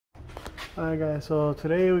Alright guys, so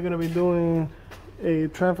today we're going to be doing a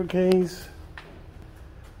transfer case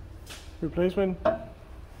replacement. Let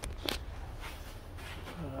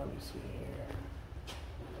me see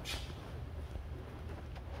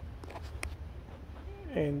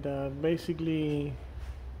here. And basically,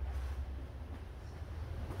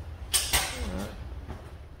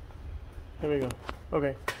 here we go.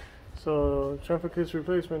 Okay, so transfer case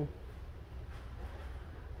replacement.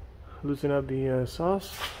 Loosen up the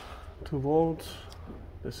exhaust, 2 volts,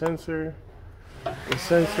 the sensor, the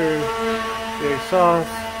exhaust.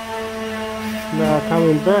 Now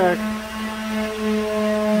coming back,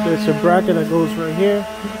 there's a bracket that goes right here.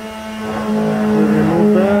 We'll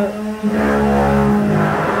remove that,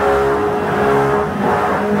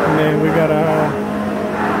 and then we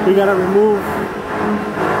gotta remove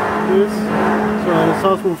this so the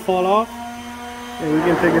exhaust will fall off, and we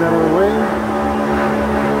can take it out of the way.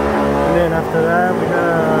 And then after that, we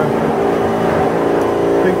gotta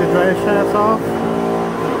take the drive shafts off,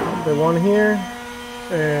 the one here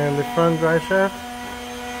and the front drive shaft.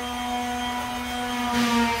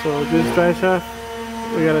 So this drive shaft,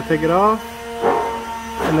 we gotta take it off,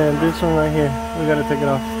 and then this one right here, we gotta take it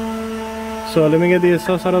off. So let me get the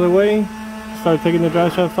exhaust out of the way, start taking the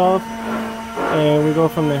drive shaft off, and we go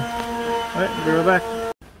from there. Alright, be right back.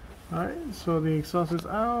 Alright, so the exhaust is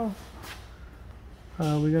out.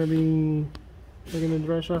 We're gonna be taking the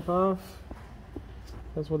drive shaft off.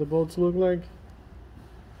 That's what the bolts look like.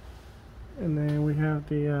 And then we have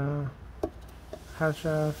the half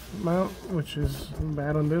shaft mount, which is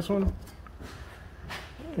bad on this one.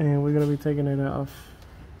 And we're gonna be taking it off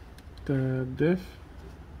the diff,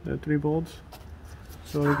 the 3 bolts,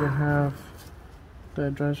 so we can have the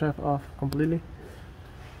drive shaft off completely.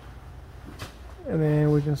 And then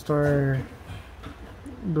we can start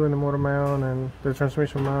doing the motor mount and the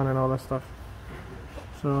transmission mount and all that stuff.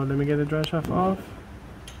 So let me get the drive shaft off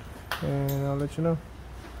and I'll let you know.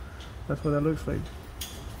 That's what that looks like.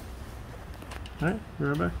 Alright, be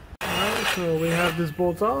right back. Alright, so we have these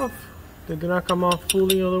bolts off. They do not come off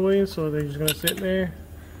fully all the way, so they're just gonna sit there.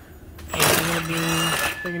 We're gonna be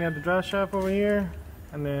taking out the drive shaft over here,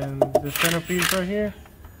 and then the center piece right here.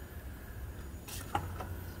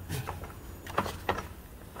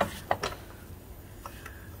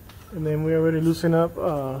 And then we already loosen up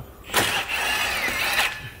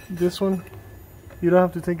this one. You don't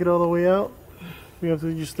have to take it all the way out. You have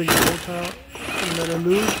to just take the bolts out and let it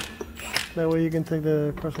loose. That way you can take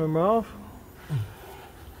the cross member off.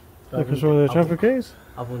 The cross member of the transfer case.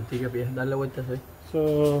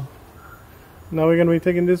 So now we're gonna be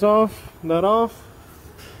taking this off, that off.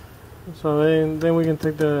 So then we can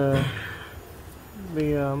take the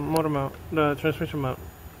motor mount, the transmission mount.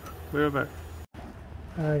 Be right back.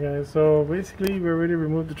 Alright guys, so basically we already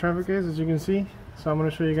removed the transfer case, as you can see. So I'm going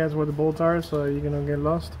to show you guys where the bolts are so you don't get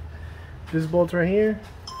lost. These bolts right here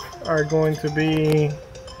are going to be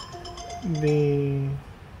the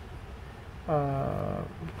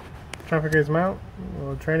transfer case mount,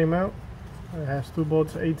 or training mount. It has 2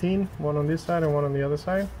 bolts 18, one on this side and one on the other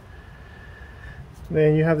side.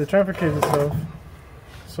 Then you have the transfer case itself.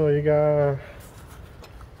 So you got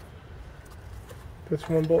this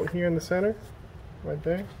one bolt here in the center, right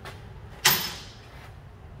there.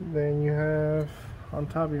 Then you have on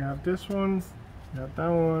top, you have this one, you have that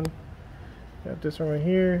one, you have this one right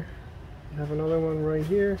here, you have another one right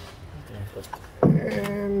here,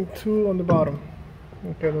 and 2 on the bottom.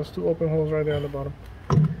 Okay, those 2 open holes right there on the bottom.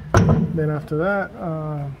 Then after that,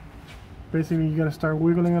 basically you gotta start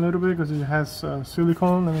wiggling a little bit because it has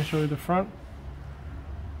silicone. Let me show you the front.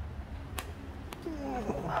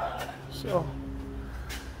 So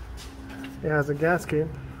it has a gasket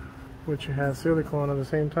which has silicone at the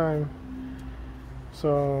same time,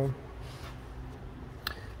 so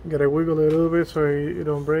you gotta wiggle it a little bit so it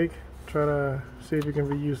don't break. Try to see if you can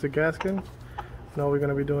reuse the gasket. And all we're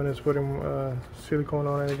gonna be doing is putting silicone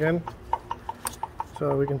on it again,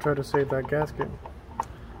 so we can try to save that gasket.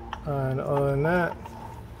 And other than that,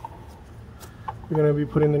 we're gonna be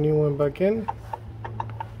putting the new one back in.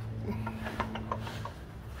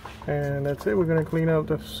 And that's it. We're gonna clean up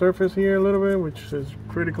the surface here a little bit, which is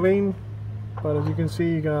pretty clean. But as you can see,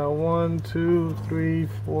 you got 1, 2, 3,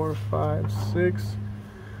 4, 5, 6,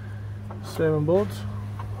 7 bolts.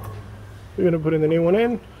 We're gonna put in the new one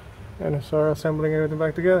in and start assembling everything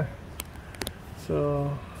back together.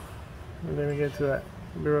 So let me get to that.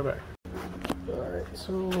 I'll be right back. Alright,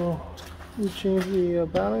 so we change the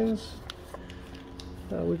balance.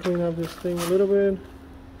 We clean up this thing a little bit.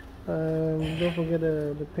 Don't forget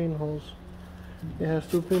the pinholes. It has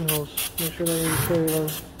 2 pinholes. Make sure that you carry them.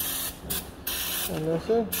 And that's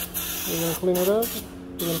it. We're gonna clean it up.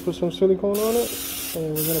 We're gonna put some silicone on it,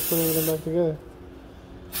 and we're gonna put everything back together.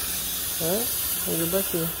 Alright, we'll get back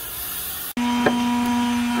to you.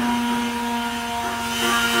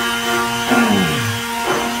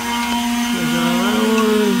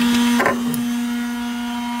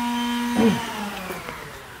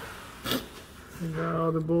 We got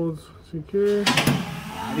all the bolts secure.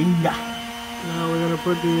 Now we're gonna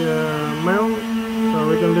put the mount so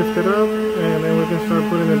we can lift it up, and then we can start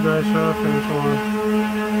putting the dry shaft and so on.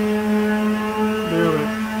 There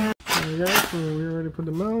we go. So we already put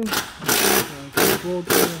the mount. 4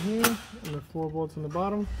 bolts in here and the 4 bolts in the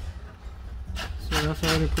bottom. So that's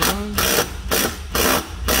already put on.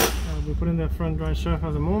 We're putting that front dry shaft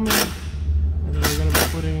at the moment, and then we're gonna be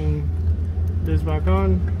putting this back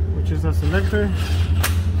on, which is the selector.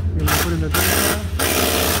 We're gonna be putting the dry shaft.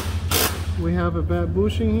 We have a bad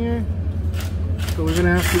bushing here, so we're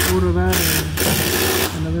gonna have to order that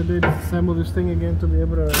and another day disassemble this thing again to be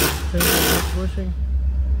able to change that bushing.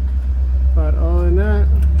 But other than that,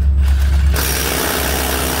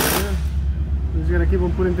 yeah, we just gotta keep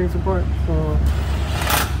on putting things apart. So,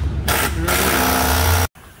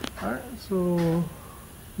 alright, so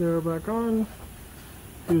they're back on.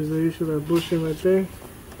 Here's the issue, that bushing right there.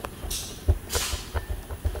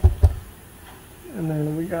 And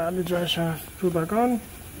then we got the dry shaft put back on.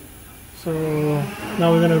 So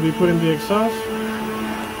now we're going to be putting the exhaust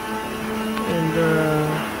and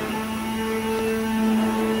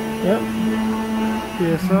yep,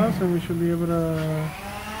 the exhaust, and we should be able to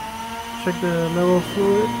check the level of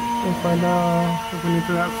fluid and find out if we need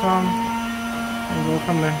to add some and go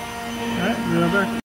from there. Alright, we'll be right back.